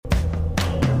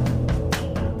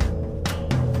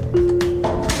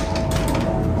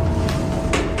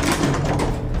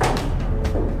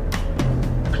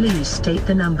Please state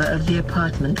the number of the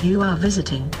apartment you are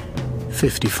visiting.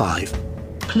 55.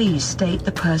 Please state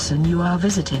the person you are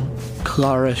visiting.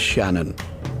 Clara Shannon.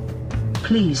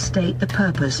 Please state the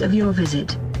purpose of your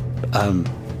visit.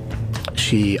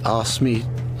 She asked me...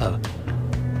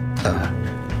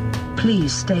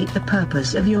 Please state the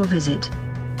purpose of your visit.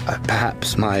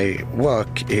 Perhaps my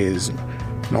work is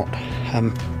not...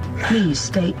 Please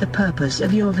state the purpose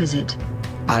of your visit.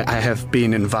 I have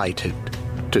been invited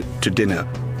to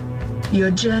dinner. Your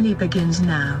journey begins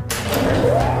now.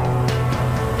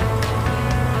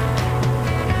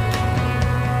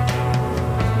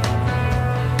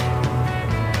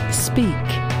 Speak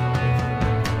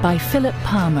by Philip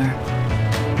Palmer.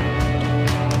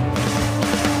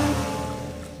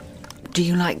 Do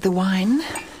you like the wine?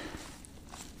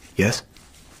 Yes,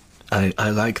 I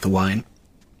like the wine.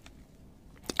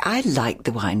 I like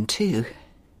the wine too.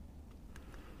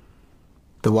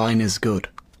 The wine is good.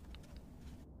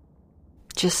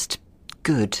 Just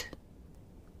good.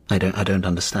 I don't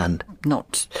understand.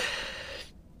 Not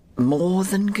more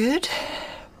than good?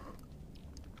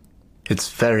 It's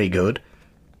very good.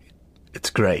 It's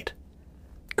great.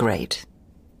 Great.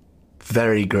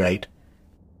 Very great.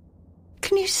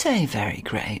 Can you say very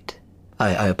great?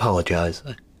 I apologise.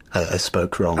 I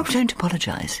spoke wrong. Oh, don't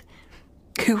apologise.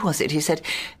 Who was it who said,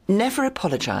 never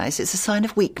apologise, it's a sign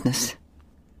of weakness?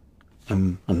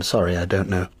 I'm sorry, I don't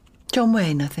know. John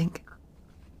Wayne, I think.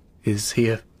 Is he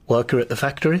a worker at the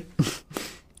factory?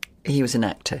 He was an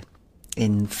actor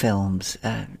in films.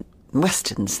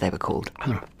 Westerns, they were called.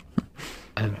 Oh.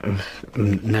 I've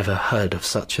never heard of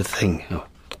such a thing.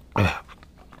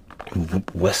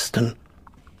 Western?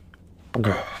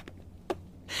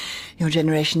 Your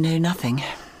generation know nothing.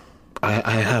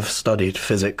 I have studied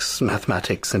physics,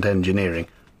 mathematics and engineering.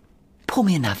 Pour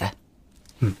me another.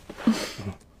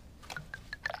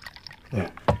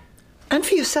 Yeah. And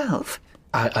for yourself?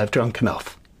 I've drunk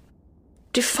enough.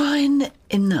 Define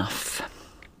enough.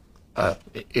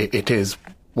 It is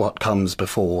what comes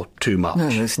before too much. No,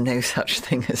 there's no such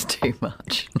thing as too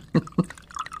much.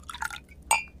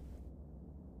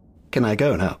 Can I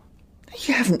go now?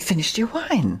 You haven't finished your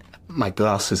wine. My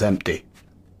glass is empty.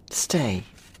 Stay.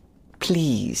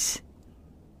 Please.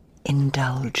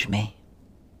 Indulge me.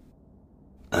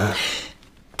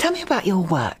 Tell me about your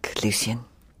work, Lucien.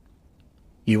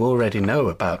 You already know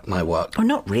about my work. Oh,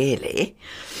 not really.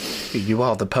 You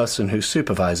are the person who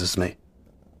supervises me.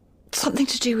 Something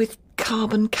to do with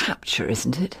carbon capture,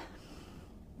 isn't it?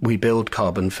 We build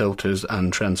carbon filters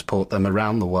and transport them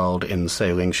around the world in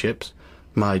sailing ships.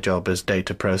 My job is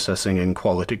data processing and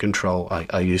quality control.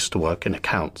 I used to work in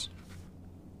accounts.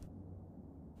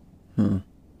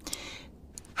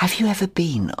 Have you ever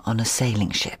been on a sailing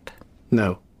ship?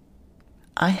 No.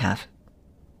 I have.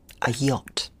 A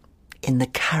yacht in the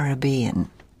Caribbean,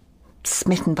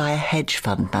 smitten by a hedge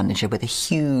fund manager with a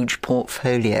huge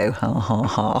portfolio. Ha ha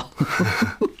ha.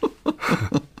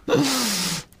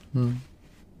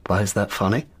 Why is that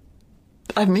funny?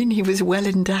 I mean, he was well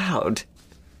endowed.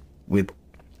 With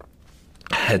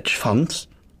hedge funds?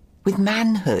 With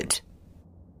manhood.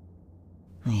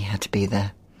 He had to be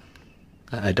there.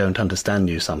 I don't understand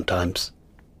you sometimes.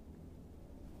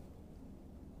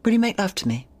 Will you make love to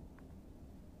me?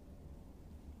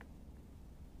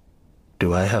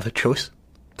 Do I have a choice?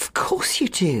 Of course you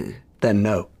do. Then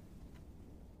no.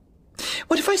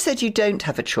 What if I said you don't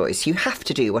have a choice? You have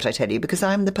to do what I tell you because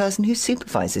I'm the person who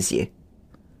supervises you.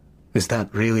 Is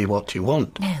that really what you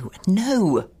want?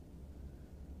 No.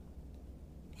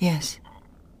 Yes.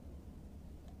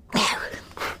 No.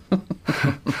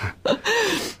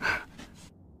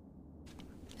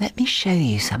 Let me show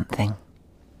you something.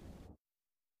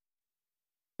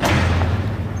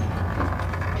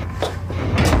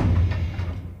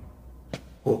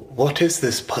 What is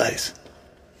this place?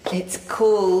 It's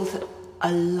called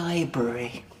a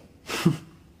library.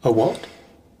 A what?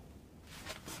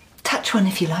 Touch one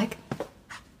if you like.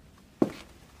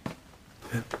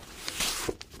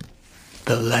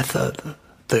 The leather,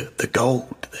 the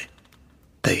gold,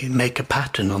 they make a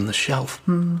pattern on the shelf.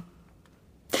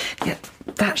 Yeah,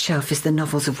 that shelf is the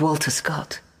novels of Walter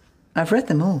Scott. I've read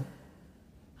them all.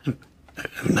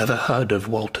 I've never heard of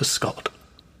Walter Scott.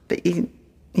 But you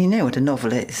know what a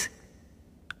novel is?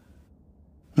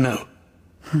 No.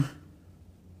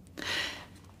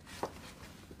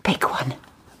 Pick one.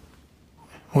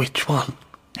 Which one?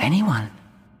 Anyone.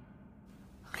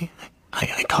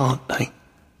 I can't.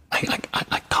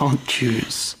 I can't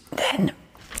choose. Then,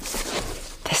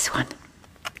 this one.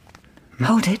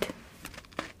 Hold it.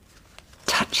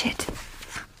 Touch it.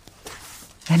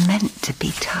 They're meant to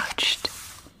be touched.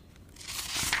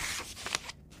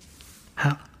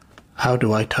 How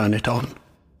do I turn it on?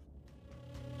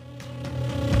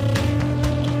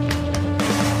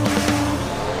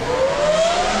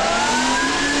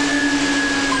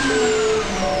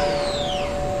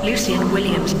 Lucian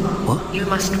Williams. What? You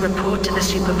must report to the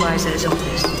supervisor's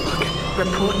office. Okay.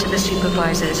 Report to the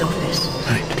supervisor's office.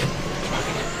 Right.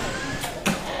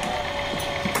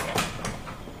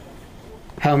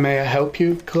 How may I help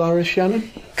you, Clara Shannon?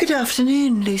 Good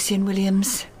afternoon, Lucian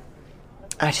Williams.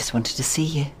 I just wanted to see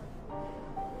you.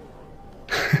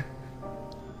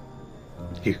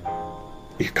 You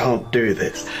can't do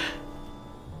this.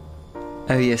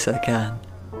 Oh, yes, I can.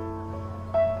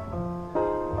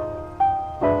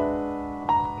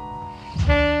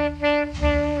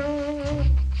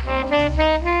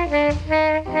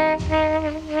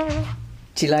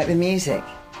 Do you like the music?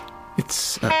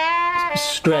 It's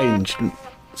strange.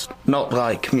 It's not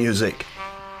like music.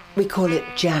 We call it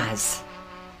jazz.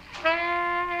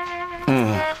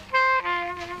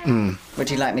 Would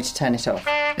you like me to turn it off?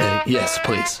 Yes,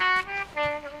 please.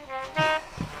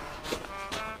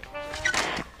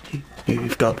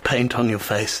 You've got paint on your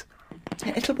face.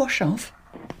 It'll wash off.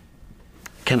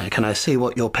 Can I see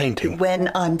what you're painting? When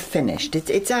I'm finished.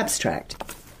 It's abstract.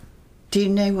 Do you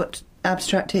know what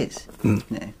abstract is? No,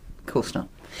 of course not.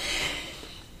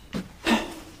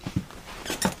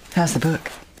 How's the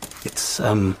book? It's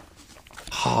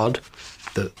hard.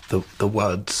 The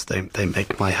words they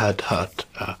make my head hurt.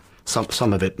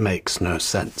 Some of it makes no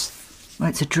sense. Well,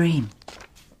 it's a dream.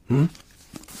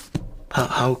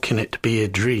 How can it be a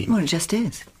dream? Well, it just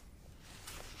is.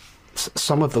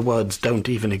 Some of the words don't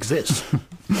even exist.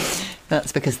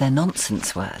 That's because they're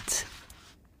nonsense words.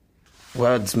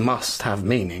 Words must have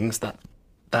meanings.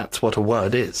 That's what a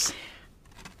word is.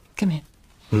 Come here.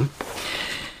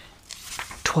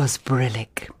 'Twas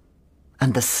brillig,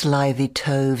 and the slithy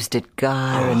toves did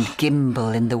gyre and gimble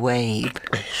in the wabe.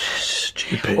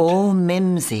 Stupid. All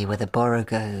mimsy were the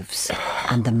borogoves,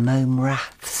 and the mome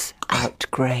raths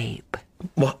outgrabe.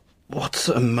 What's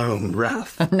a mome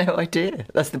rath? No idea.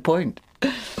 That's the point.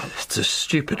 It's a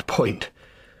stupid point.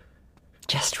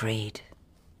 Just read.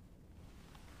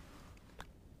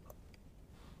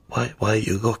 Why are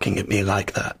you looking at me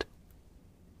like that?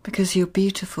 Because you're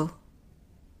beautiful.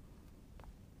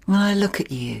 When I look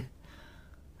at you,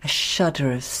 a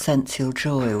shudder of sensual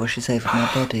joy washes over my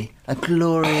body. A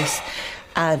glorious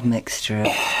admixture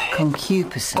of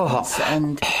concupiscence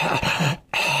and...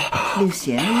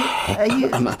 Lucian, are you...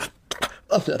 I'm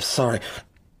sorry.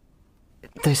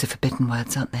 Those are forbidden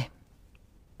words, aren't they?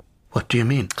 What do you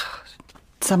mean?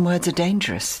 Some words are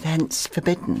dangerous, hence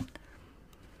forbidden.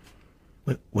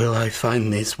 Will I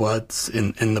find these words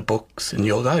in the books in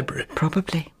your library?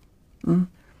 Probably.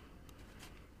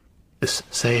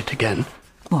 Say it again.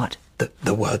 What?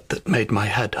 The word that made my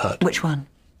head hurt. Which one?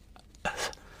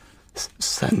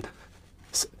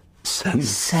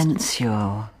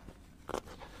 Sensual.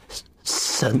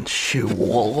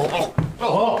 Sensual.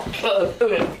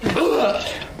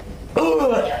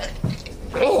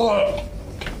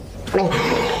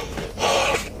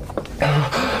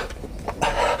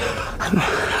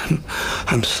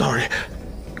 I'm sorry.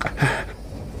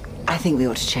 I think we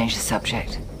ought to change the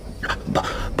subject. But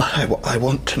I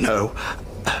want to know.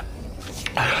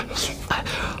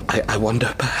 I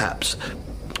wonder, perhaps,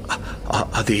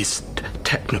 are these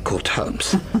technical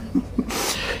terms?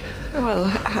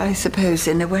 Well, I suppose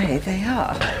in a way they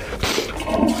are.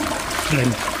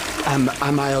 Then,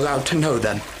 am I allowed to know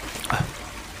then?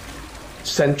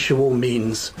 Sensual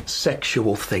means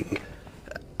sexual thing.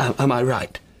 Am I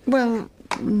right? Well,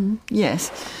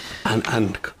 yes. And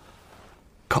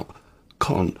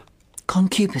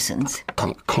Concupiscence?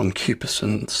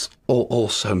 Concupiscence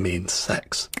also means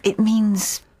sex. It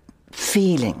means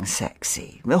feeling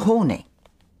sexy, horny.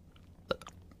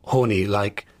 Horny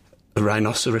like a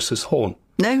rhinoceros's horn.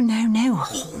 No,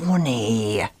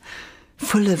 horny.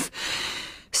 Full of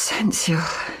sensual,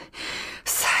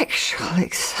 sexual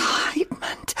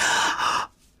excitement.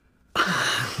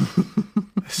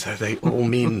 So they all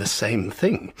mean the same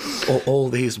thing? Or all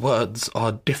these words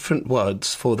are different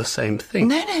words for the same thing?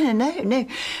 No.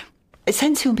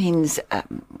 Sensual means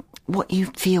what you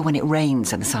feel when it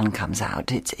rains and the sun comes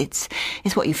out. It's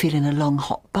what you feel in a long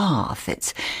hot bath.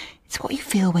 It's what you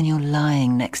feel when you're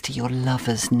lying next to your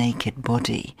lover's naked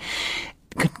body.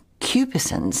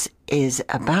 Concupiscence is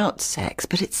about sex,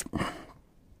 but it's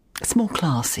more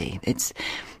classy. It's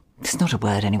not a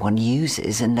word anyone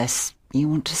uses unless you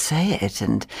want to say it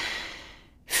and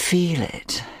feel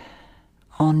it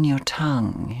on your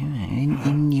tongue,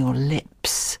 in your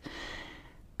lips.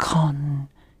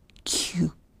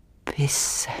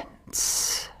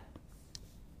 Concupiscence.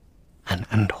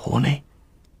 And horny?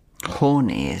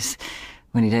 Horny is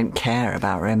when you don't care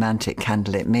about romantic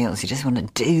candlelit meals. You just want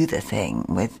to do the thing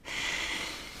with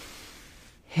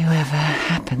whoever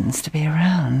happens to be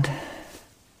around.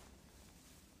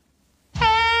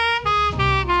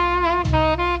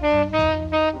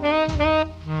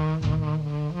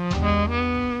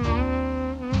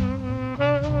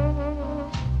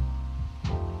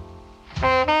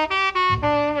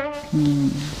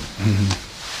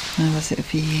 How was it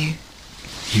for you?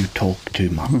 You talk too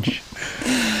much.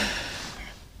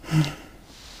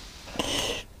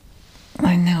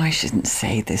 I know I shouldn't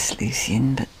say this,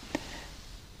 Lucien, but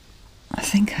I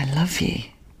think I love you.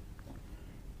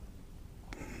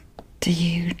 Do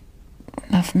you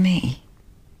love me?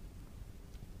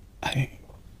 I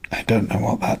don't know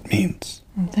what that means.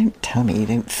 Don't tell me you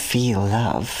don't feel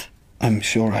love. I'm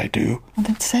sure I do. Well,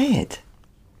 then say it.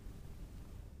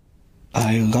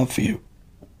 I love you.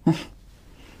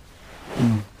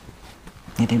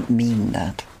 You don't mean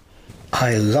that.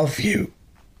 I love you.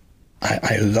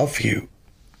 I love you.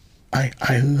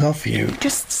 I love you.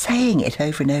 Just saying it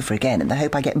over and over again in the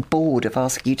hope I get bored of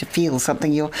asking you to feel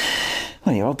something you're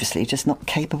obviously just not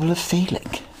capable of feeling.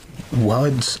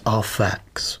 Words are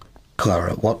facts,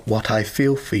 Clara. What I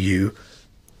feel for you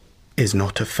is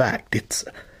not a fact. It's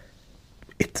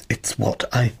what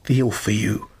I feel for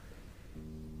you.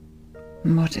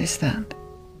 What is that?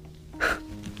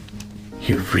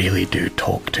 You really do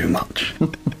talk too much.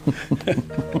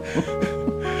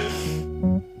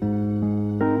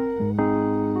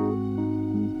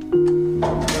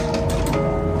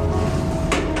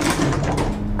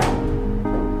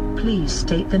 Please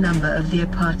state the number of the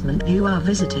apartment you are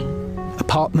visiting.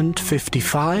 Apartment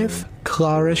 55,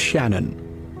 Clara Shannon.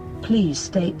 Please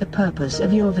state the purpose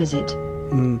of your visit.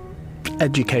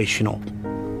 Educational.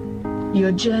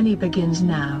 Your journey begins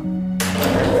now.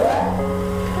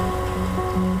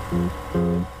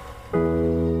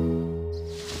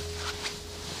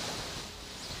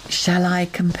 Shall I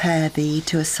compare thee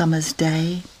to a summer's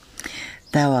day?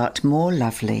 Thou art more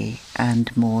lovely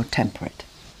and more temperate.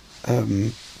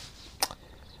 The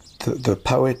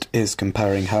poet is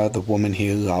comparing her, the woman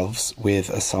he loves, with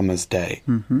a summer's day.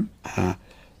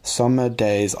 Summer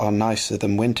days are nicer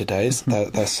than winter days.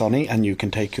 They're sunny and you can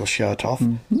take your shirt off.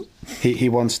 He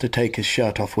wants to take his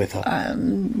shirt off with her.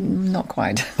 Not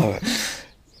quite.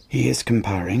 He is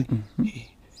comparing.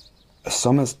 A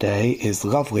summer's day is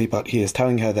lovely, but he is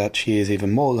telling her that she is even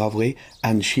more lovely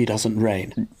and she doesn't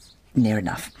reign. Near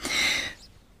enough.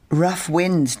 Rough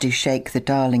winds do shake the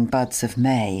darling buds of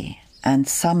May, and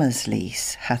summer's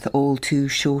lease hath all too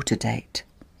short a date.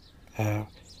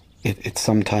 It's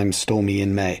sometimes stormy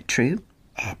in May. True.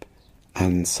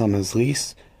 And summer's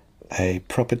lease, a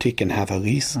property can have a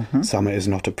lease. Summer is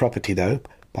not a property, though,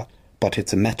 but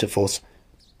it's a metaphor.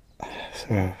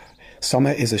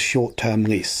 Summer is a short-term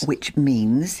lease. Which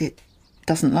means it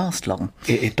doesn't last long.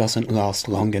 It doesn't last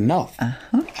long enough.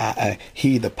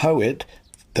 He, the poet,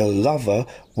 the lover,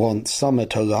 wants summer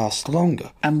to last longer.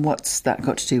 And what's that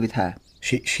got to do with her?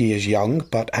 She is young,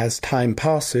 but as time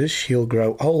passes, she'll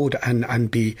grow old and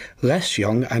be less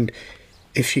young, and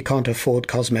if she can't afford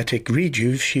cosmetic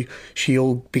redos,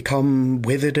 she'll become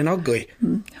withered and ugly.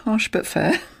 Harsh but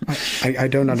fair. I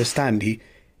don't understand.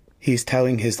 He's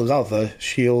telling his lover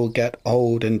she'll get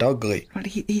old and ugly. Well,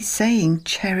 he's saying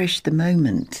cherish the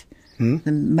moment.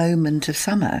 The moment of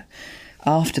summer,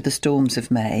 after the storms of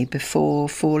May, before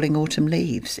falling autumn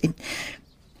leaves.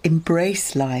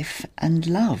 Embrace life and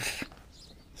love.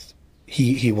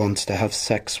 He wants to have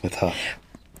sex with her.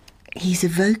 He's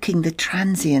evoking the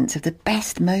transience of the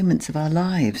best moments of our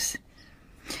lives.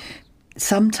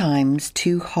 Sometimes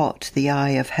too hot the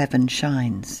eye of heaven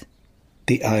shines.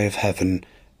 The eye of heaven,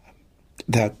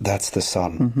 that's the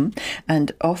sun.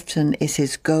 And often is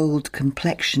his gold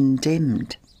complexion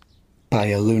dimmed. By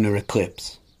a lunar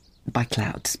eclipse. By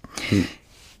clouds.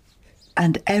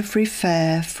 And every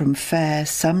fair from fair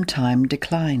sometime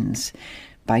declines,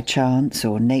 by chance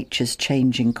or nature's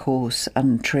changing course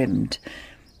untrimmed.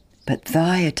 But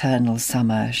thy eternal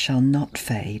summer shall not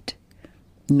fade,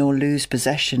 nor lose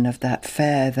possession of that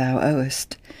fair thou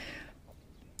owest,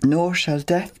 nor shall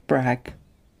death brag,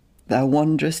 thou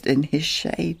wanderest in his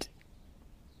shade.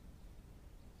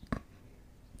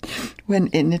 When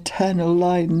in eternal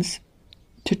lines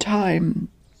to time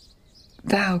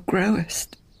thou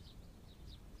growest.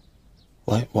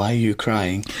 Why are you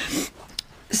crying?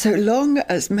 So long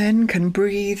as men can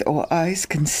breathe or eyes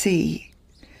can see,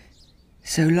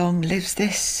 so long lives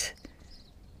this,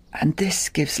 and this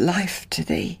gives life to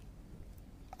thee.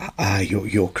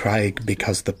 You're crying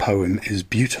because the poem is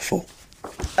beautiful.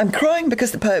 I'm crying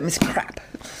because the poem is crap.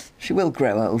 She will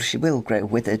grow old, she will grow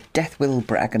withered. Death will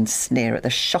brag and sneer at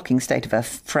the shocking state of her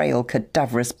frail,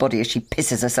 cadaverous body as she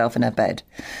pisses herself in her bed.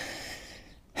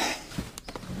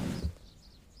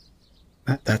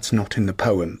 That's not in the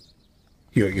poem.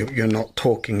 You're not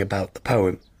talking about the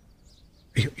poem.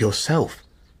 Yourself.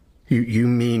 You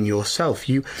mean yourself.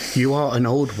 You are an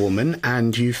old woman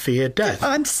and you fear death.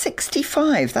 I'm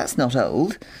 65, that's not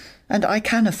old. And I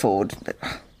can afford...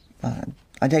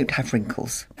 I don't have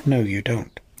wrinkles. No, you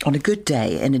don't. On a good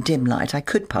day, in a dim light, I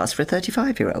could pass for a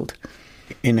 35-year-old.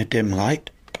 In a dim light?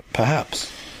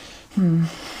 Perhaps.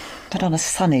 But on a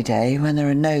sunny day, when there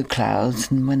are no clouds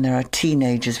and when there are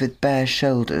teenagers with bare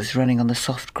shoulders running on the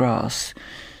soft grass,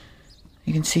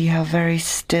 you can see how very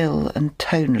still and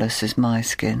toneless is my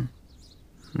skin.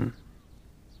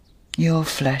 Your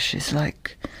flesh is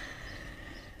like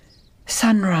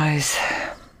sunrise.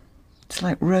 It's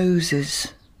like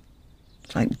roses.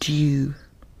 It's like dew.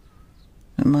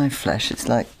 And my flesh, it's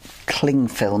like cling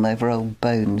film over old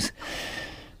bones.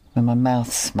 When my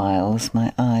mouth smiles,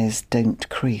 my eyes don't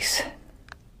crease.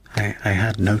 I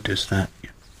had noticed that.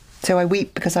 So I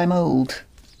weep because I'm old.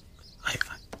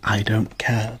 I don't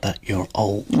care that you're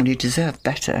old. Well, you deserve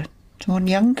better. Someone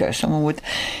younger, someone with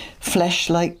flesh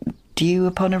like dew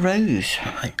upon a rose.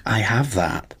 I have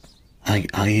that.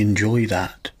 I enjoy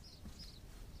that.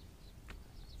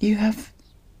 You have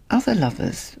other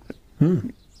lovers.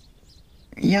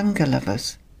 Younger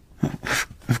lovers.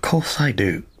 Of course I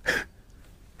do.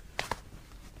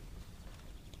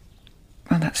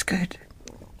 Well, that's good.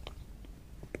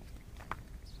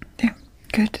 Yeah,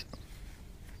 good.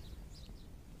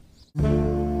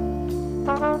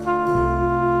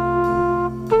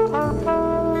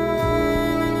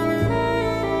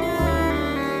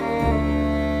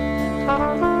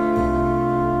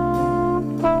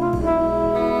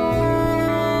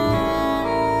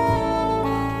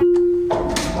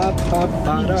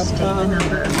 Please state the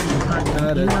number of the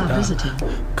apartment you are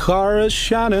visiting. Clara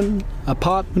Shannon,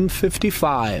 apartment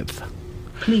 55.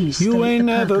 Please state You ain't the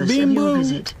never purpose been of your blue.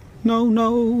 visit.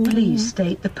 No. Please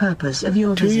state the purpose of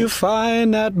your Do visit. you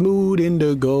find that mood in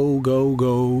the go?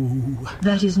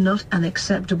 That is not an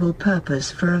acceptable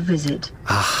purpose for a visit.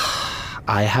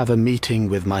 I have a meeting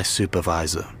with my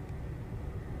supervisor.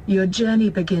 Your journey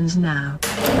begins now.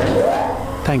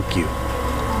 Thank you.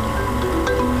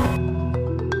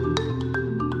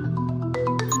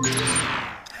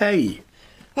 Hey,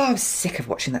 Oh, I'm sick of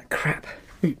watching that crap.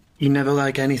 you never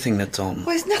like anything that's on.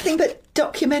 Well, it's nothing but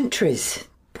documentaries.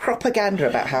 Propaganda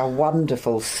about how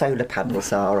wonderful solar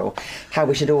panels are or how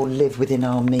we should all live within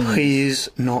our means. Please,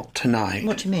 not tonight.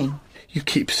 What do you mean? You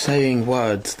keep saying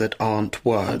words that aren't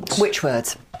words. Which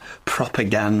words?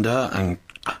 Propaganda and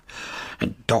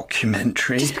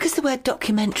documentary. Just because the word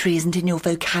documentary isn't in your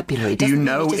vocabulary doesn't You mean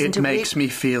know isn't it makes me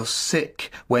feel sick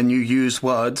when you use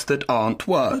words that aren't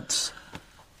words.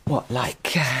 What, like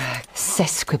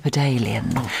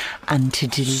sesquipedalian,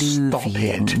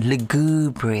 antediluvian, Stop it.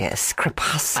 lugubrious,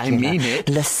 crepuscular, I mean it.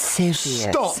 lascivious?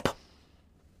 Stop!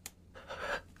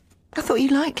 I thought you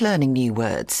liked learning new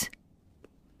words.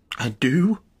 I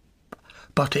do,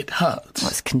 but it hurts.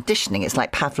 Well, it's conditioning. It's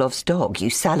like Pavlov's dog. You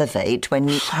salivate when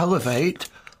you... Salivate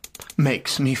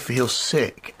makes me feel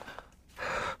sick.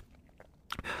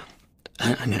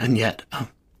 And yet,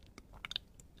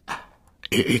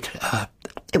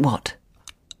 What?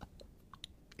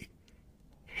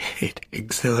 it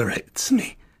exhilarates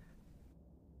me.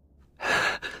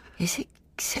 Is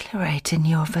exhilarating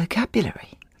your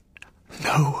vocabulary?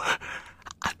 No,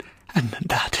 and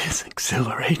that is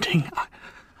exhilarating.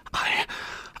 I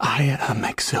am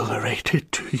exhilarated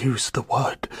to use the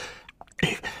word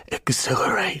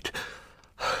exhilarate.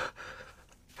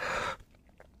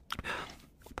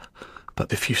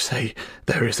 But if you say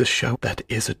there is a show that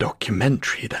is a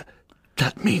documentary,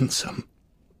 that means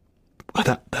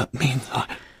that means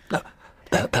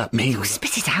that means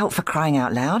Spit it out, for crying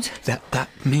out loud. that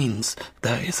means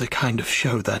there is a kind of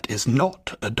show that is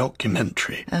not a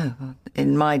documentary. Oh, well,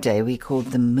 in my day we called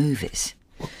them movies.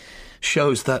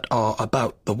 Shows that are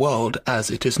about the world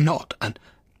as it is not, and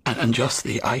just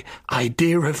the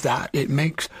idea of that, it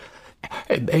makes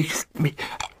me.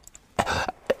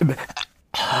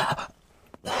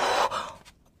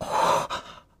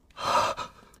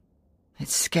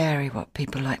 It's scary what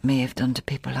people like me have done to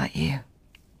people like you.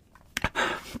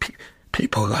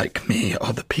 People like me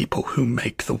are the people who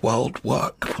make the world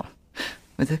work.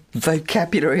 With a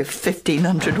vocabulary of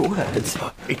 1,500 words.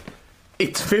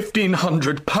 It's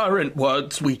 1,500 parent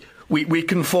words. We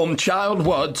can form child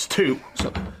words too.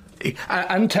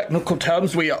 And technical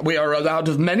terms, we are allowed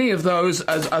as many of those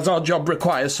as our job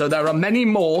requires, so there are many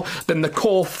more than the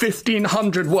core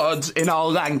 1,500 words in our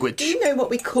language. Do you know what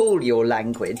we call your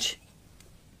language?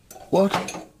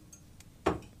 What?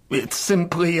 It's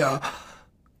simply,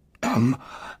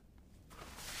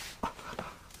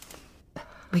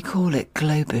 We call it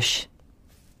Globish.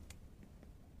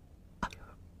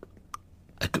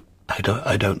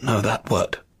 I don't know that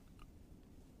word.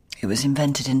 It was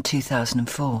invented in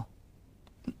 2004.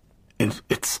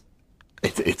 It's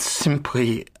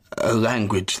simply a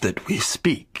language that we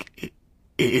speak.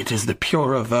 It is the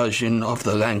purer version of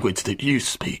the language that you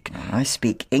speak. I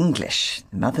speak English,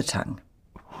 the mother tongue.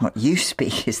 What you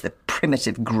speak is the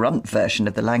primitive grunt version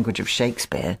of the language of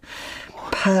Shakespeare,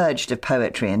 purged of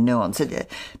poetry and nuance,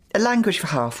 a language for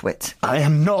half-wits. I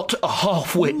am not a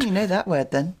half-wit. You know that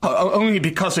word, then? Only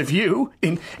because of you.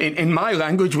 In my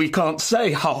language, we can't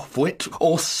say half-wit,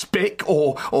 or spick,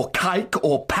 or kike,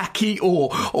 or packy, or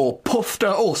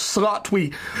pufter, or slut.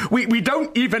 We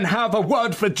don't even have a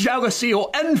word for jealousy or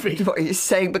envy. What are you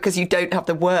saying? Because you don't have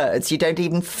the words, you don't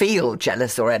even feel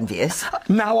jealous or envious?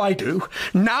 Now I do.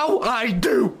 Now I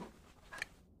do.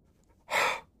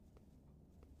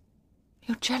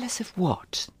 You're jealous of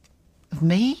what? Of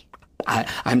me?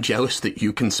 I'm jealous that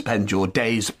you can spend your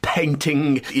days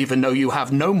painting, even though you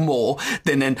have no more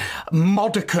than a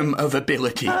modicum of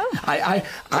ability. Oh. I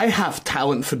have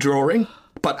talent for drawing,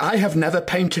 but I have never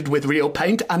painted with real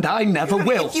paint, and I never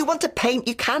will. If you want to paint,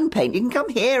 you can paint. You can come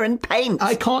here and paint.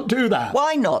 I can't do that.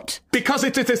 Why not? Because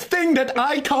it is a thing that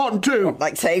I can't do.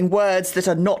 Like saying words that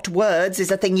are not words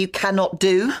is a thing you cannot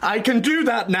do. I can do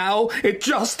that now. It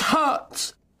just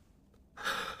hurts.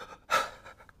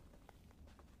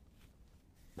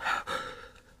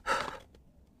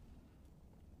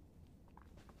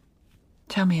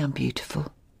 Tell me I'm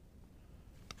beautiful.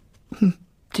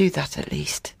 Do that at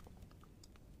least.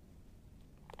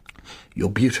 You're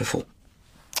beautiful.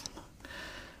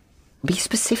 Be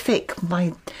specific.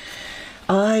 My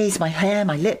eyes, my hair,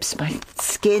 my lips, my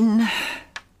skin.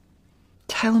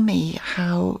 Tell me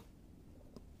how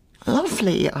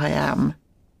lovely I am.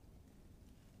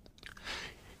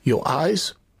 Your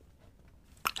eyes?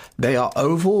 They are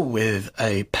oval with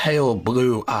a pale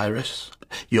blue iris.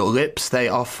 Your lips, they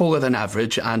are fuller than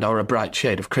average and are a bright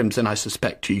shade of crimson. I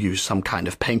suspect you use some kind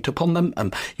of paint upon them.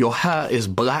 Your hair is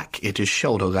black. It is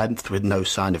shoulder length with no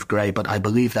sign of grey, but I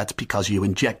believe that's because you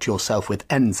inject yourself with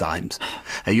enzymes.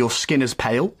 Your skin is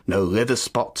pale. No liver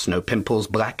spots, no pimples,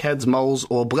 blackheads, moles,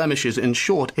 or blemishes. In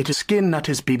short, it is skin that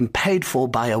has been paid for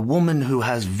by a woman who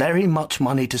has very much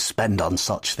money to spend on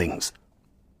such things.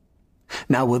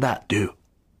 Now, will that do?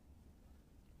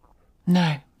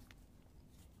 No.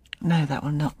 No, that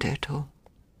will not do at all.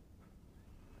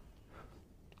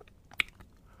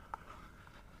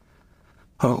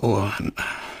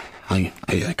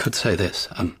 I could say this.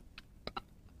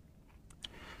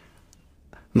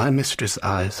 My mistress'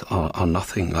 eyes are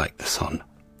nothing like the sun.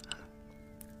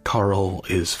 Coral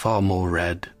is far more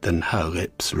red than her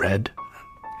lips red.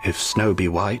 If snow be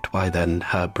white, why then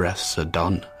her breasts are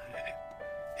dun.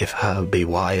 If her be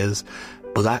wires,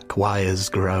 black wires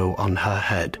grow on her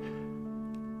head.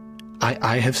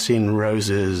 I have seen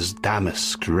roses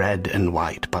damasked red and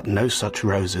white, but no such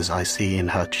roses I see in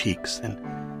her cheeks,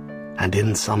 and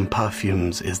in some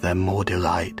perfumes is there more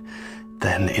delight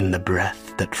than in the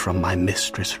breath that from my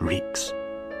mistress reeks.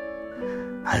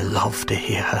 I love to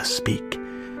hear her speak,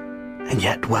 and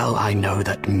yet well I know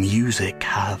that music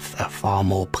hath a far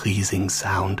more pleasing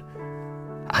sound.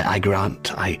 I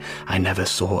grant I never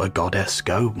saw a goddess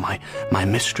go. My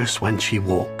mistress, when she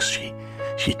walks,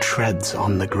 she treads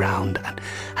on the ground,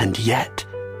 and yet,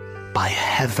 by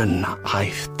heaven, I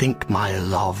think my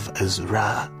love as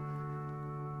rare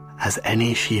as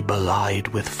any she belied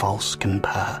with false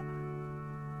compare.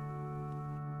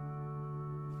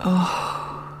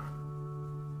 Oh.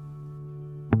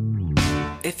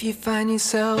 If you find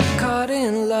yourself caught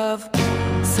in love,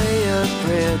 say a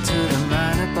prayer to the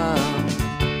man above.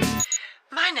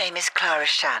 My name is Clara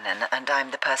Shannon, and I'm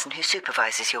the person who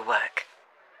supervises your work.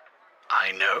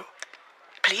 I know.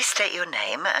 Please state your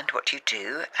name and what you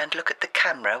do, and look at the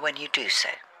camera when you do so.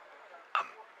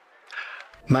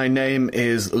 My name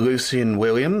is Lucian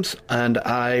Williams, and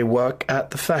I work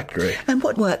at the factory. And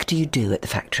what work do you do at the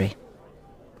factory?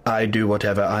 I do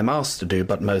whatever I'm asked to do,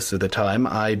 but most of the time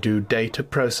I do data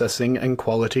processing and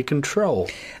quality control.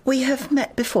 We have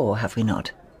met before, have we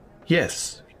not?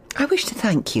 Yes. I wish to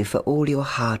thank you for all your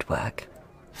hard work.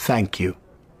 Thank you.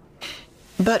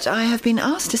 But I have been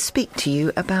asked to speak to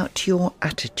you about your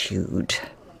attitude.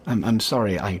 I'm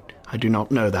sorry, I do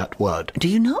not know that word. Do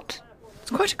you not?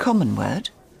 It's quite a common word.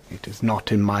 It is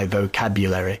not in my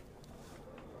vocabulary.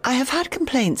 I have had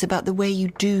complaints about the way you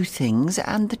do things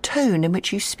and the tone in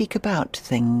which you speak about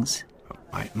things.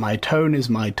 My tone is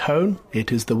my tone.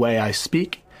 It is the way I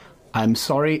speak. I'm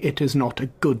sorry it is not a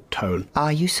good tone.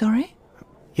 Are you sorry?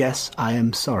 Yes, I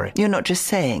am sorry. You're not just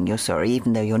saying you're sorry,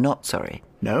 even though you're not sorry.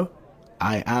 No,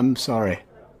 I am sorry.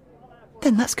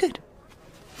 Then that's good.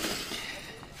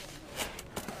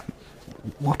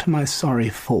 What am I sorry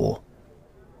for?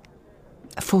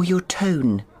 For your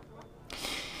tone.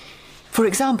 For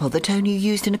example, the tone you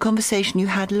used in a conversation you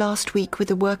had last week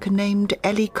with a worker named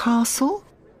Ellie Castle.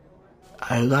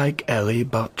 I like Ellie,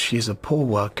 but she's a poor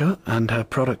worker and her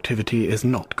productivity is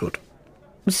not good.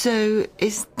 So,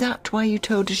 is that why you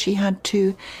told her she had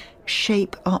to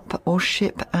shape up or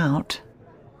ship out?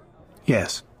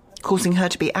 Yes. Causing her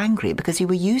to be angry because you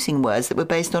were using words that were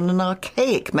based on an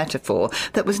archaic metaphor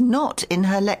that was not in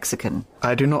her lexicon.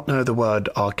 I do not know the word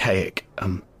archaic.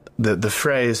 The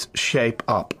phrase shape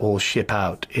up or ship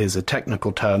out is a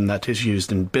technical term that is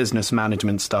used in business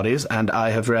management studies, and I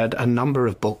have read a number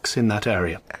of books in that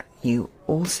area. You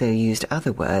also used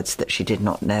other words that she did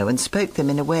not know and spoke them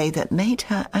in a way that made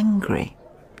her angry.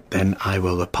 Then I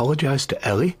will apologise to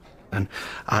Ellie, and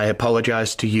I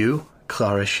apologise to you,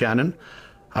 Clara Shannon.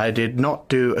 I did not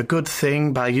do a good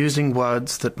thing by using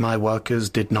words that my workers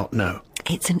did not know.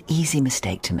 It's an easy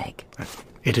mistake to make.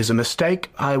 It is a mistake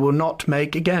I will not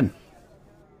make again.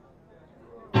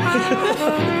 What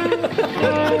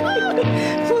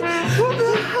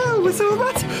the hell was all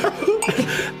that?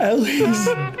 Ellie's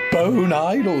bone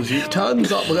idle. She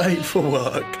turns up late for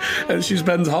work and she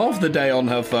spends half the day on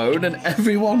her phone and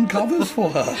everyone covers for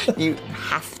her. You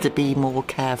have to be more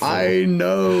careful. I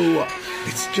know.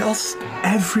 It's just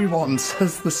everyone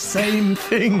says the same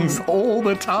things all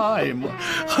the time.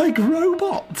 Like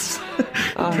robots.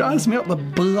 It drives me up the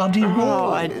bloody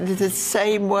wall. Oh, the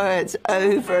same words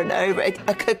over and over. A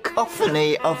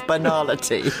cacophony of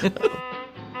banality.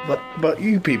 But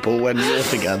you people, when you're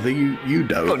together, you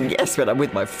don't. Oh, yes, when I'm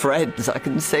with my friends, I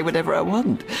can say whatever I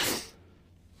want.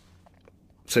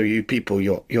 So you people,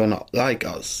 you're not like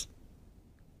us.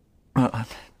 Well, I'm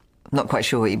not quite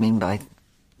sure what you mean by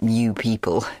you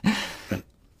people.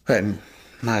 Then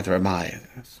neither am I.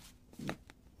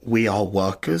 We are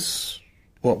workers.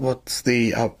 What's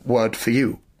the word for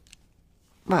you?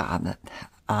 Well,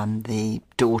 I'm the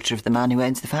daughter of the man who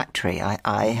owns the factory.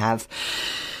 I have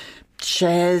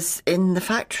shares in the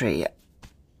factory.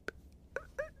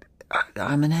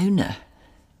 I'm an owner.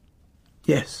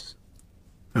 Yes.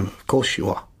 Of course you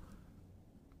are.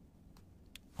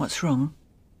 What's wrong?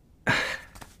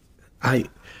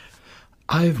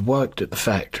 I've worked at the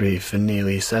factory for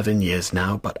nearly 7 years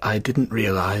now, but I didn't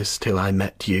realise till I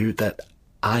met you that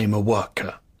I'm a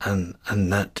worker and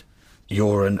that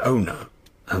you're an owner,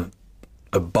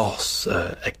 a boss,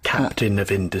 a captain of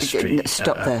industry,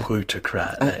 stop there. A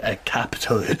plutocrat, a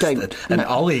capitalist, Don't, an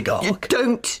oligarch.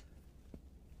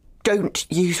 Don't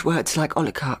use words like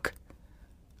oligarch.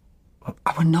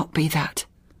 I will not be that.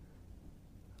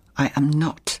 I am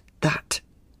not that.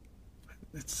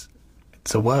 It's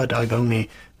a word I've only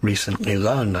recently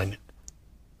learned.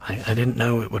 I didn't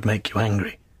know it would make you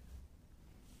angry.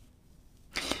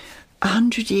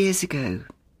 100 years ago,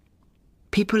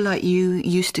 people like you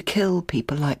used to kill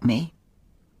people like me.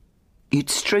 You'd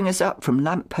string us up from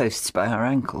lampposts by our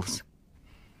ankles.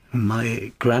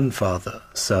 My grandfather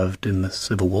served in the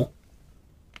Civil War.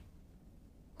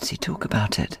 Does he talk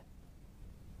about it?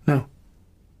 No.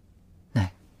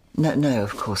 No,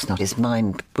 of course not. His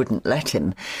mind wouldn't let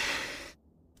him.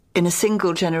 In a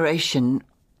single generation,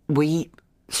 we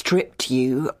stripped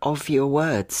you of your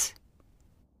words.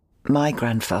 My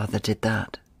grandfather did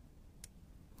that.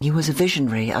 He was a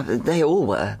visionary. They all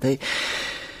were.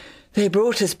 They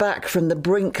brought us back from the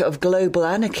brink of global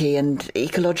anarchy and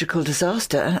ecological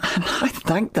disaster, and I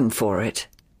thank them for it.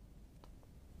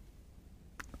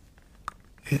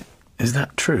 Is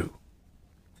that true?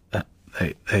 That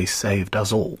they saved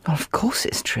us all? Well, of course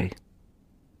it's true.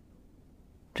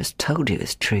 Just told you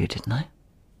it's true, didn't I?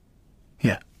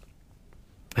 Yeah.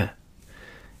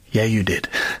 Yeah, you did.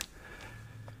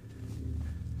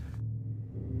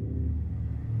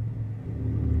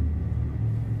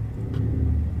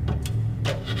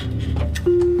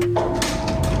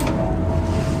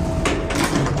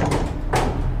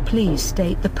 Please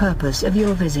state the purpose of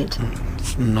your visit.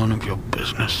 It's none of your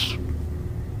business.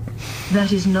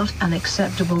 That is not an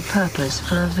acceptable purpose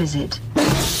for a visit.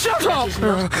 Shut up! Shut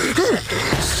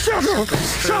up!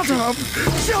 Shut up!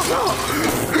 Shut up!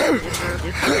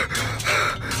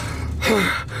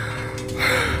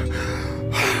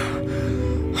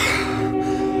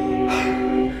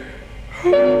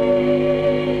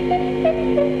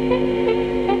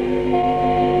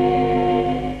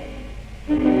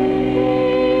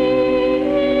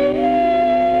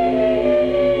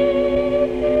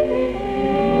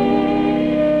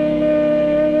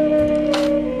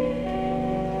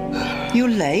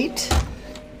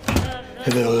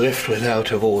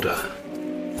 without of order.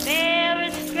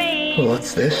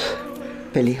 What's this?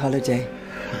 Billie Holiday.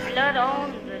 Blood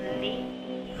on the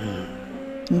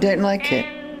leaves. You don't like it?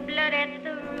 Blood at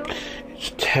the root.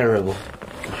 It's terrible.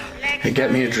 Hey,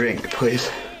 get me a drink,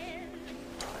 please.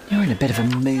 You're in a bit of a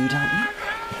mood, aren't you?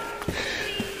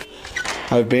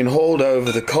 I've been hauled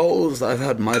over the coals, I've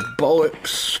had my bollocks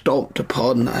stomped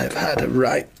upon, I've had a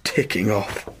right ticking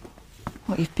off.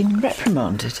 What, you've been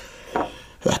reprimanded?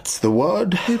 That's the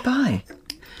word. Who by?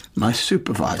 My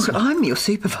supervisor. Well, I'm your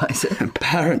supervisor.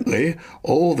 Apparently,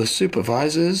 all the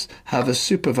supervisors have a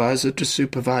supervisor to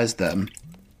supervise them.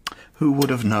 Who would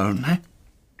have known, eh?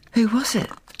 Who was it?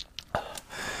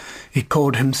 He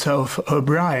called himself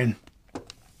O'Brien.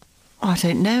 I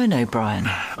don't know an O'Brien.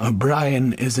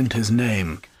 O'Brien isn't his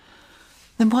name.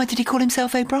 Then why did he call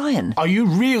himself O'Brien? Are you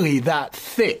really that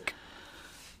thick?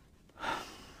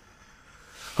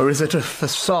 Or is it a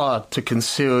facade to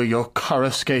conceal your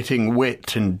coruscating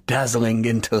wit and dazzling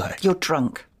intellect? You're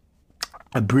drunk.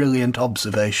 A brilliant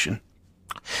observation.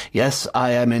 Yes,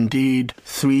 I am indeed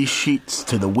 3 sheets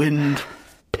to the wind,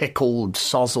 pickled,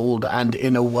 sozzled, and,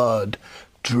 in a word,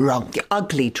 drunk. You're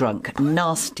ugly drunk,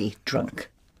 nasty drunk.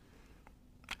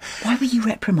 Why were you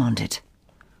reprimanded?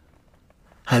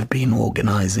 I've been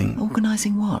organising.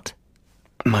 Organising what?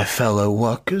 My fellow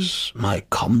workers, my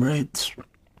comrades.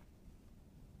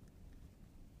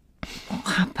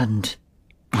 What happened?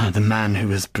 The man who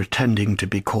was pretending to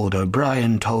be called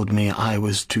O'Brien told me I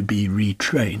was to be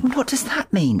retrained. What does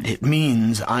that mean? It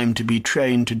means I'm to be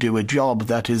trained to do a job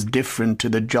that is different to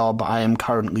the job I am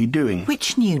currently doing.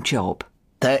 Which new job?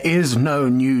 There is no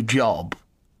new job.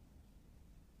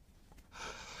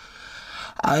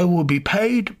 I will be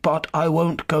paid, but I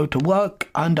won't go to work,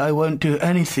 and I won't do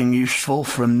anything useful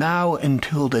from now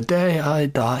until the day I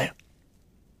die.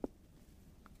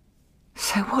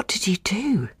 So what did you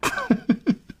do?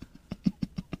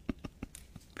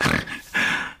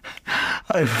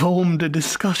 I formed a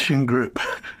discussion group.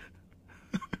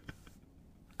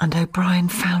 And O'Brien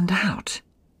found out?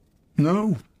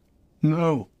 No.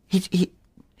 He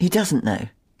doesn't know?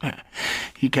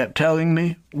 He kept telling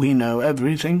me, we know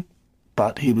everything.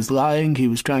 But he was lying, he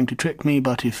was trying to trick me,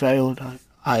 but he failed.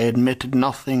 I admitted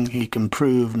nothing, he can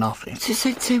prove nothing.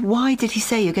 So why did he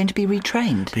say you're going to be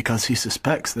retrained? Because he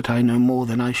suspects that I know more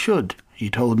than I should. He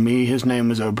told me his name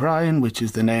was O'Brien, which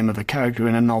is the name of a character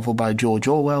in a novel by George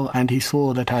Orwell, and he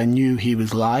saw that I knew he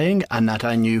was lying and that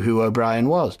I knew who O'Brien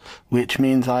was, which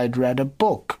means I'd read a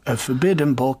book, a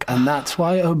forbidden book, and that's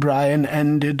why O'Brien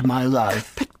ended my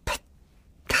life. But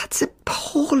that's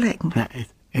appalling.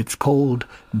 It's called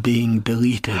being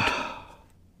deleted.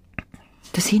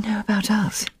 Does he know about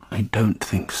us? I don't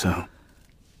think so.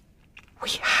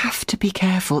 We have to be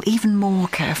careful, even more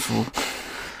careful.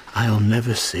 I'll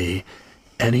never see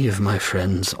any of my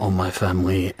friends or my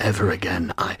family ever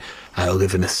again. I'll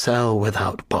live in a cell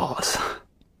without bars.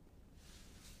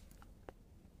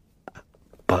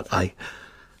 But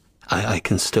I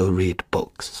can still read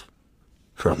books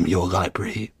from your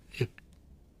library,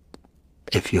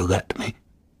 if you let me.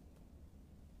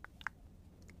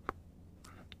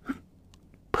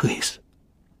 Please.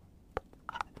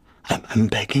 I'm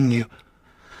begging you.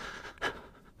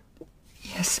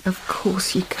 Yes, of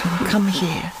course you can. Come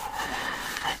here.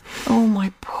 Oh,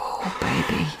 my poor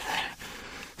baby.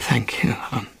 Thank you.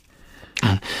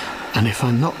 And if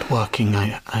I'm not working,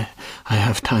 I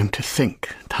have time to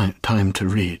think, time to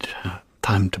read,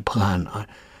 time to plan.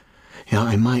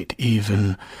 I might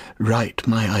even write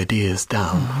my ideas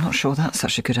down. I'm not sure that's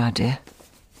such a good idea.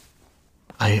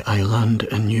 I learned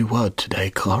a new word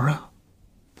today, Clara.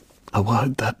 A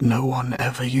word that no one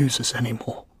ever uses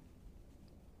anymore.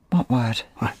 What word?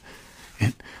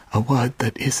 A word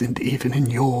that isn't even in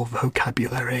your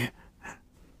vocabulary.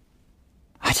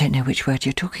 I don't know which word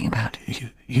you're talking about.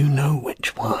 You know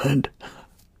which word.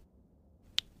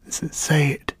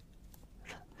 Say it.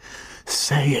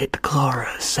 Say it,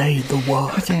 Clara. Say the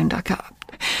word. I can't.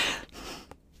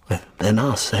 Well, then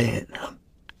I'll say it.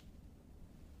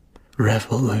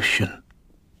 Revolution.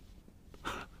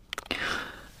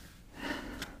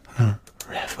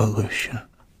 Revolution.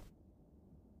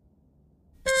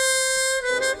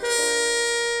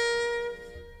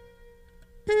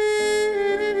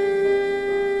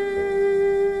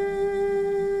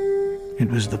 It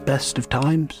was the best of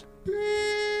times.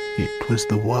 It was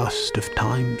the worst of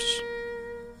times.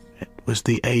 It was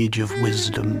the age of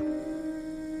wisdom.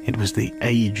 It was the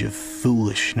age of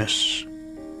foolishness.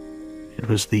 It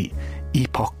was the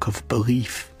epoch of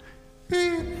belief.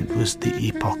 It was the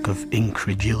epoch of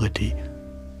incredulity.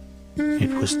 It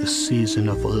was the season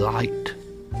of light.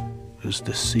 It was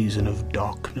the season of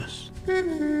darkness.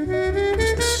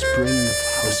 As the spring of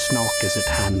her snock is at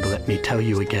hand, let me tell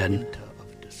you again,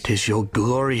 'tis your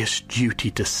glorious duty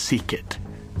to seek it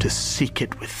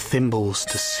with thimbles,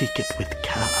 to seek it with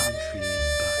care,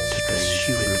 to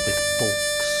pursue it with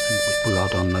forks and with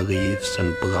blood on the leaves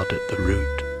and blood at the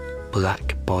root,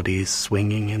 black bodies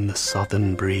swinging in the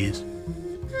southern breeze,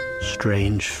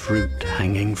 strange fruit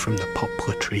hanging from the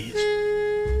poplar trees.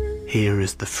 Here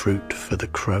is the fruit for the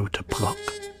crow to pluck.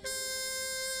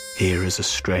 Here is a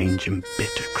strange and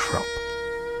bitter crop.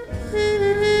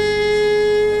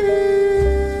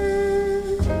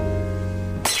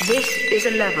 This is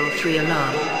a level 3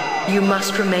 alarm. You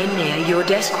must remain near your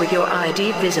desk with your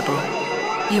ID visible.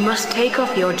 You must take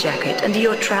off your jacket and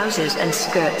your trousers and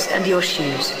skirts and your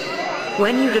shoes.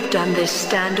 When you have done this,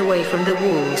 stand away from the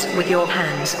walls with your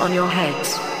hands on your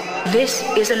heads. This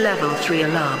is a level 3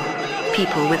 alarm.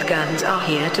 People with guns are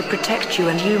here to protect you,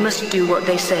 and you must do what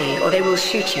they say or they will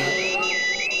shoot you.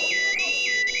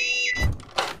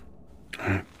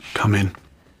 Come in.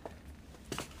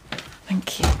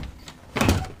 Thank you.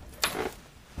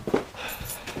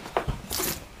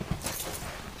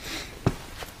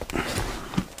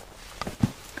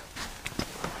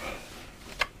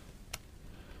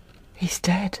 He's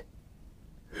dead.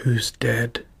 Who's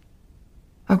dead?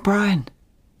 O'Brien.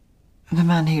 The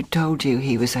man who told you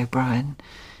he was O'Brien.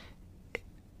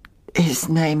 His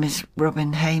name is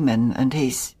Robin Hayman, and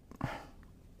he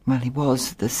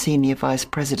was the senior vice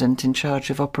president in charge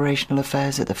of operational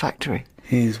affairs at the factory.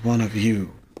 He's one of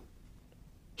you.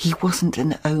 He wasn't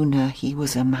an owner, he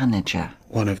was a manager.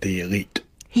 One of the elite.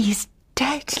 He's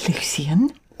dead,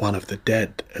 Lucian. One of the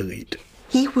dead elite.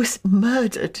 He was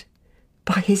murdered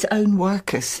by his own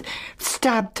workers,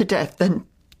 stabbed to death, then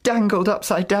dangled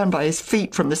upside down by his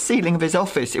feet from the ceiling of his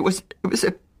office. It was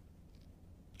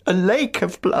a lake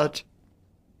of blood.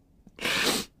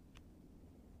 His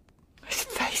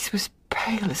face was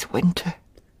pale as winter.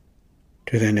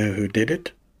 Do they know who did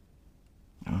it?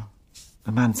 Oh,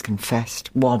 the man's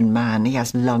confessed. One man. He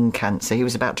has lung cancer. He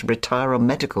was about to retire on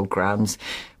medical grounds.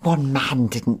 One man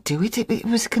didn't do it. It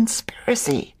was a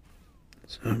conspiracy.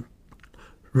 So,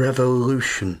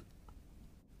 revolution.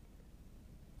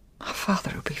 My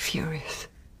father will be furious.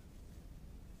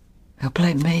 He'll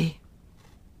blame me.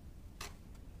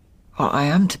 Well, I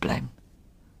am to blame.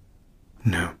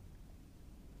 No.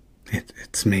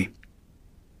 It's me.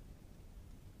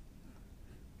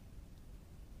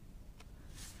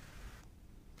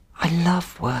 I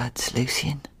love words,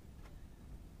 Lucian.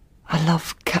 I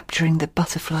love capturing the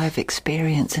butterfly of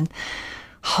experience and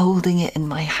holding it in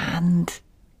my hand,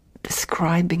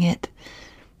 describing it,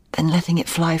 then letting it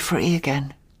fly free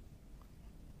again.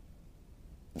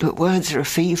 But words are a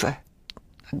fever,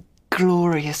 a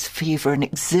glorious fever, an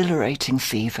exhilarating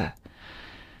fever.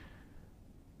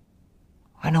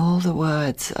 When all the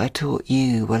words I taught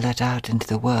you were let out into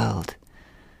the world,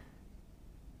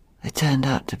 they turned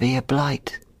out to be a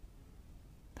blight,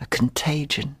 a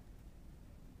contagion.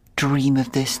 Dream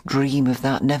of this, dream of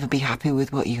that, never be happy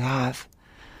with what you have.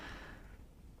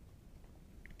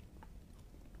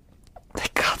 They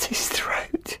cut his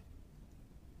throat.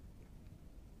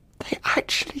 They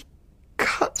actually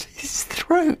cut his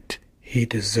throat. He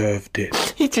deserved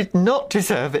it. He did not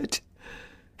deserve it.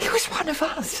 He was one of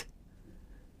us.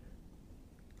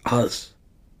 Us?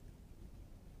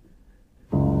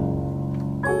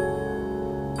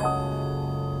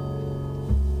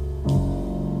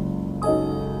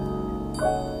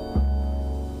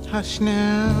 Hush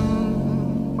now.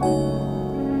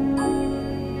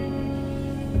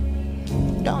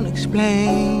 Don't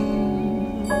explain.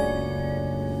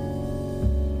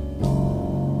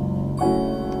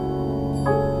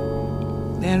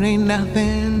 There ain't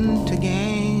nothing to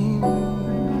gain.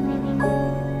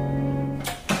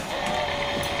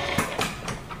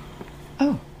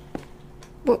 Oh.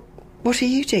 What are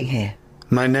you doing here?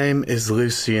 My name is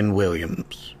Lucian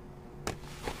Williams.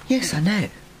 Yes, I know.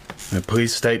 Now,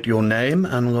 please state your name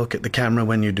and look at the camera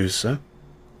when you do so.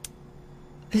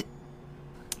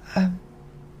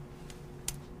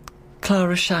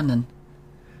 Clara Shannon.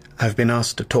 I've been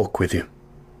asked to talk with you.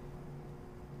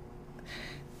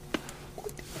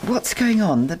 What's going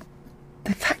on? The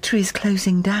factory is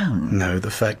closing down. No,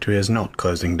 the factory is not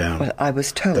closing down. Well, I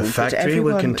was told the that factory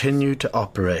will everyone... continue to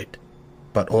operate,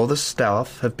 but all the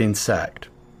staff have been sacked.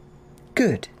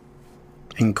 Good.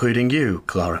 Including you,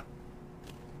 Clara.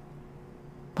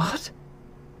 What?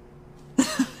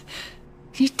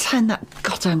 You turn that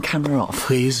goddamn camera off.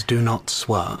 Please do not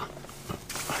swear.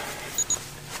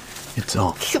 It's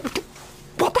off.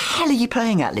 What the hell are you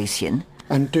playing at, Lucian?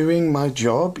 And doing my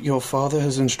job, your father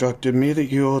has instructed me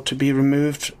that you are to be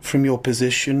removed from your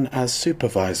position as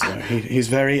supervisor. He's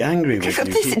very angry with you.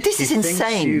 This is he insane.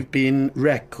 Thinks you've been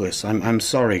reckless. I'm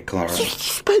sorry, Clara. You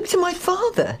spoke to my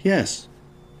father? Yes.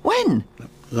 When?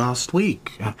 Last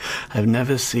week. I've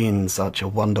never seen such a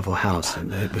wonderful house.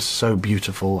 It was so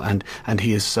beautiful, and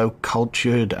he is so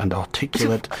cultured and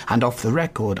articulate. And off the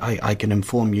record, I can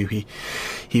inform you,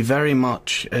 he very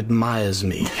much admires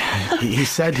me. He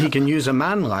said he can use a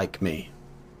man like me.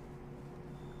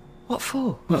 What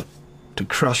for? Well, to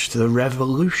crush the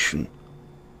revolution.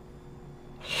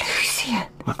 Lucian.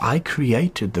 I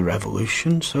created the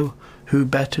revolution, so who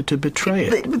better to betray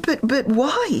it? But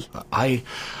why?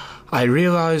 I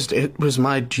realized it was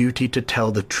my duty to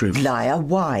tell the truth. Liar,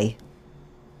 why?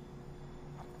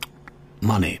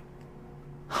 Money.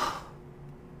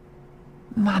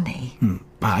 Money?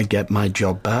 I get my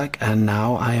job back, and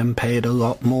now I am paid a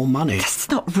lot more money. That's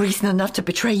not reason enough to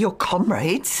betray your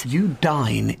comrades. You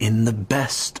dine in the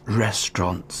best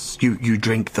restaurants. You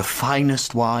drink the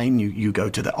finest wine. You go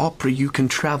to the opera. You can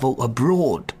travel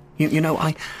abroad. You know,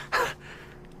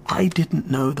 I didn't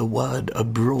know the word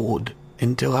abroad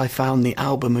until I found the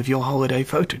album of your holiday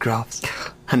photographs.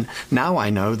 And now I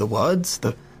know the words,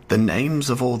 the names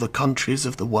of all the countries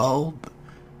of the world.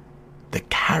 The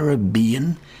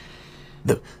Caribbean,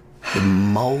 the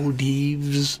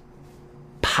Maldives,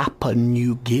 Papua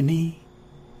New Guinea.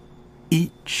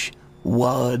 Each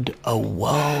word a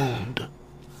world.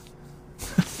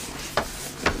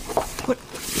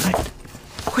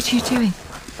 What are you doing?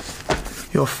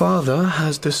 Your father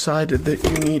has decided that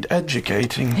you need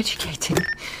educating. Educating?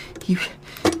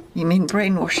 You mean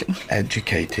brainwashing?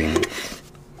 Educating.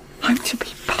 I'm to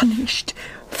be punished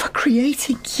for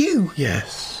creating you?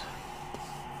 Yes.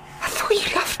 I thought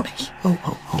you loved me.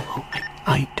 Oh,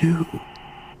 I do.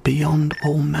 Beyond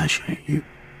all measure,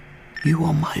 you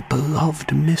are my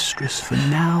beloved mistress for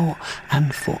now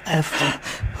and forever.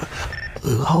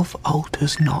 Love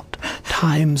alters not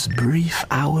time's brief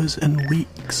hours and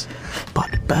weeks,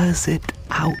 but bears it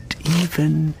out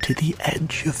even to the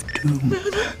edge of doom,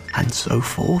 and so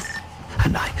forth.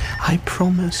 And I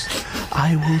promise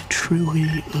I will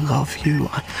truly love you.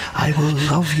 I will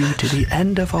love you to the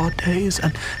end of our days,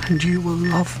 and you will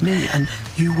love me, and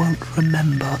you won't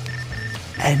remember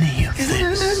any of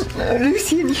this. No,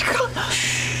 Lucian, you can't.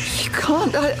 Shh. You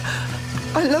can't.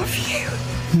 I love you.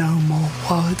 No more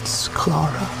words,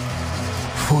 Clara.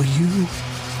 For you,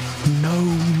 no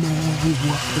more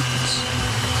words.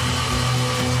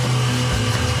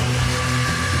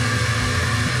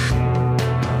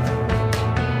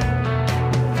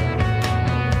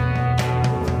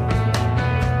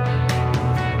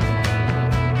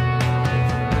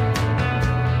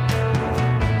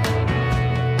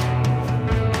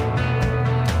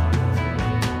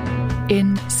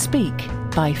 In Speak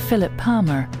by Philip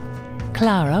Palmer,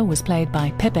 Clara was played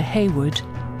by Pippa Haywood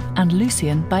and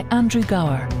Lucian by Andrew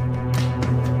Gower.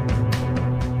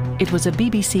 It was a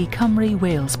BBC Cymru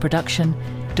Wales production,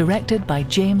 directed by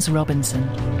James Robinson.